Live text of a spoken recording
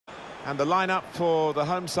And the lineup for the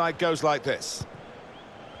home side goes like this.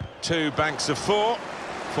 Two banks of four,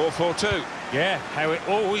 4-4-2. Yeah, how it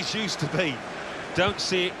always used to be. Don't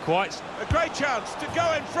see it quite. A great chance to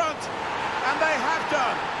go in front, and they have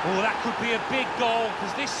done. Oh, that could be a big goal,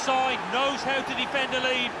 because this side knows how to defend a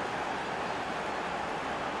lead.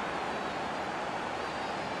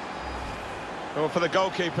 Well, for the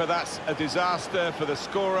goalkeeper, that's a disaster. For the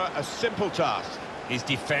scorer, a simple task. His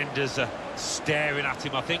defenders are staring at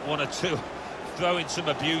him. I think one or two throwing some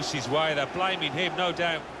abuse his way. They're blaming him, no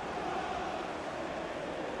doubt.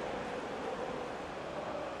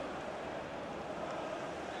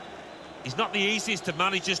 He's not the easiest of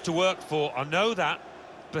managers to work for, I know that,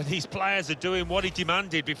 but his players are doing what he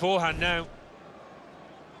demanded beforehand now.